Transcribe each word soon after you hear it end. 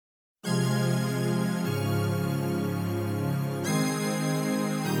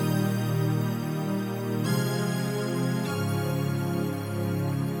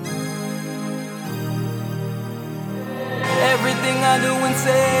I do and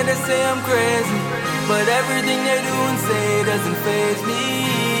say, they say I'm crazy, but everything they do and say doesn't faze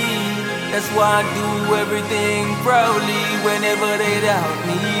me. That's why I do everything proudly whenever they doubt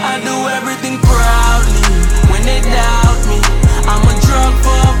me. I do everything proudly when they doubt me. I'm a drug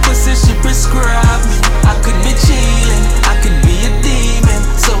for a pussy, she prescribe me. I could be chillin', I could be a demon,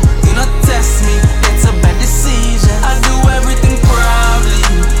 so do not test me, that's a bad decision. I do everything proudly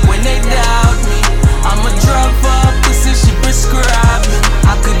when they doubt me. I'm a drug for a pussy, she prescribe me.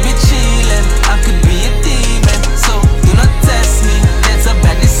 I could be chillin', I could be a demon, so do not test me, that's a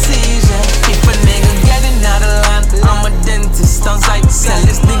bad decision. If a nigga getting out of line, I'm a dentist on site. Sell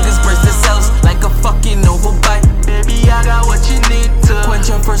these niggas burst themselves like a fucking overbite. Baby, I got what you need to quench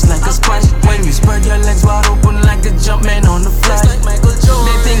your thirst like a Sprite. When you spread your legs wide open like a jump man on the fly.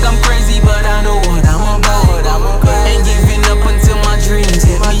 They think I'm crazy, but I know what I'm about. Ain't giving up until my dreams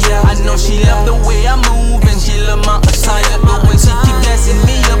hit me up. I know she love the way I move and she love my attire. But when she keep gassing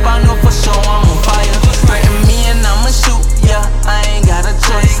me up, I know for sure I'm on fire. Threaten me and I'ma shoot, yeah, I ain't got a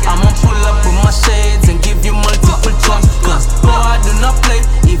choice. I'ma pull up with my shades and give you multiple choice. Cause boy, I do not play,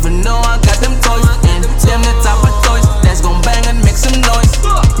 even though I got them toys. And them the type of toys that's gon' bang and make some noise.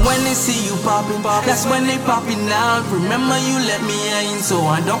 When they see you poppin', that's when they poppin' out. Remember you let me in, so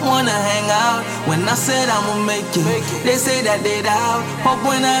I don't wanna hang out. When I said I'ma make it, they say that they doubt. Hope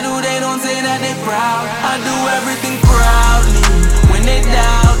when I do, they don't say that they proud. I do everything proudly when they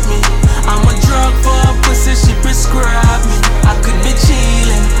doubt me. I'm a drug for a pussy, she prescribe me. I could be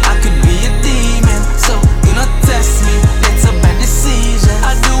chillin', I could be a demon, so do not test me, that's a bad decision.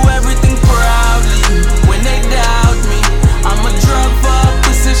 I do everything proudly when they doubt me. I'm a drug for a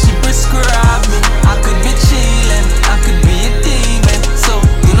pussy, she prescribe me. I could be chillin', I could be a demon, so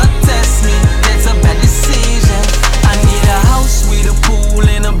do not test me, that's a bad decision. I need a house with a pool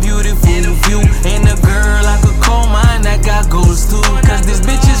and a beautiful view, and a girl I could call mine that got goals too. Cause these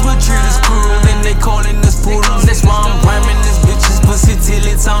bitches will treat us cruel and they callin' us poodles. That's why I'm rhyming this bitch's pussy till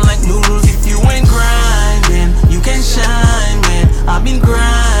it sound like noodles. If you ain't grinding, you can shine, man. I've been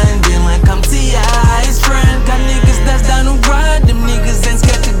grinding like I'm T.I.'s friend. Got niggas that's down to ride, them niggas ain't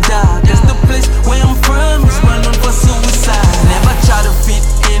scared to die. Cause the place where I'm from is running for suicide. Never try to fit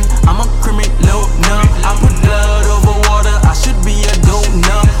in, I'm a criminal, no. I put blood over water, I should be a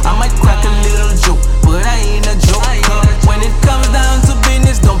donor. I might crack a little joke, but I ain't a joker. When it comes down to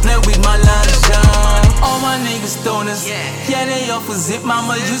business, don't play with my life, all my niggas stoners, yeah, they off a zip.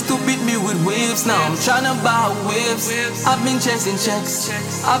 Mama used to beat me with whips, now I'm tryna buy whips. I've been chasing checks,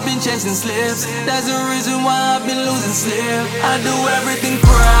 I've been chasing slips. That's the reason why I've been losing sleep. I do everything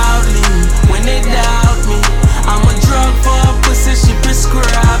proud